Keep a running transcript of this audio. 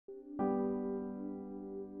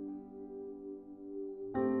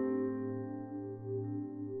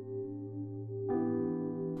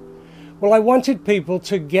Well, I wanted people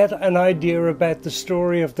to get an idea about the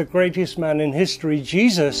story of the greatest man in history,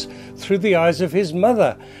 Jesus, through the eyes of his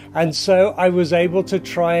mother. And so I was able to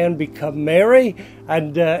try and become Mary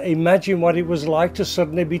and imagine what it was like to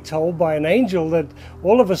suddenly be told by an angel that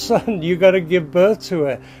all of a sudden you've got to give birth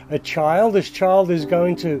to a child. This child is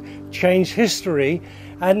going to change history.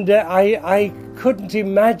 And I couldn't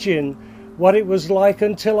imagine what it was like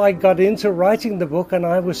until I got into writing the book, and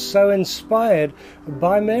I was so inspired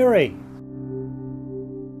by Mary.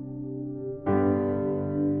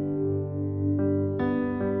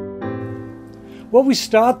 Well, we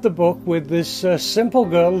start the book with this simple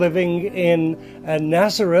girl living in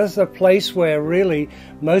Nazareth, a place where really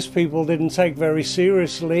most people didn't take very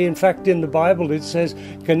seriously. In fact, in the Bible it says,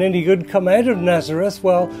 can any good come out of Nazareth?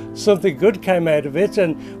 Well, something good came out of it,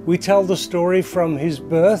 and we tell the story from his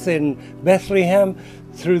birth in Bethlehem,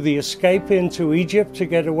 through the escape into Egypt to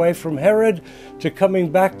get away from Herod, to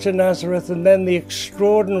coming back to Nazareth, and then the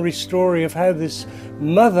extraordinary story of how this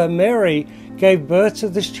mother, Mary, gave birth to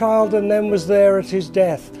this child and then was there at his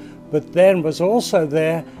death, but then was also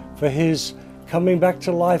there for his coming back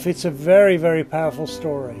to life. It's a very, very powerful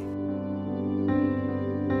story.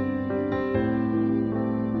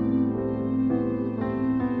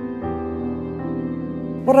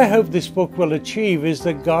 What I hope this book will achieve is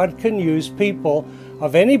that God can use people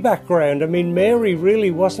of any background. I mean, Mary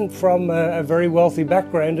really wasn't from a very wealthy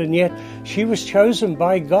background, and yet she was chosen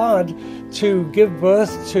by God to give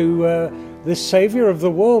birth to the Savior of the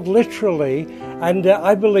world, literally. And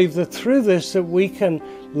I believe that through this that we can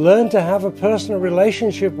learn to have a personal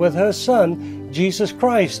relationship with her Son, Jesus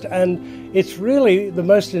Christ. And it's really the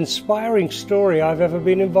most inspiring story I've ever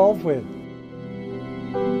been involved with.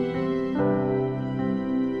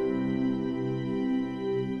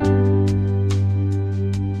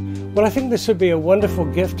 Well, I think this would be a wonderful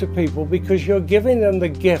gift to people, because you're giving them the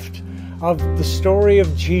gift of the story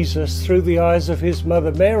of Jesus through the eyes of his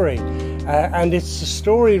mother Mary. And it's a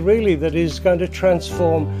story really that is going to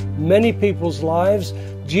transform many people's lives.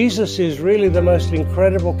 Jesus is really the most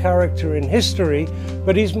incredible character in history,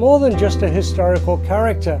 but he's more than just a historical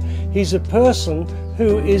character. He's a person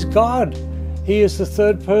who is God. He is the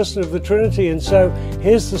third person of the Trinity. And so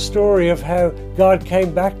here's the story of how God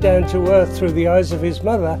came back down to earth through the eyes of his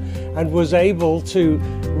mother and was able to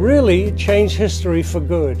really change history for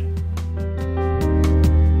good.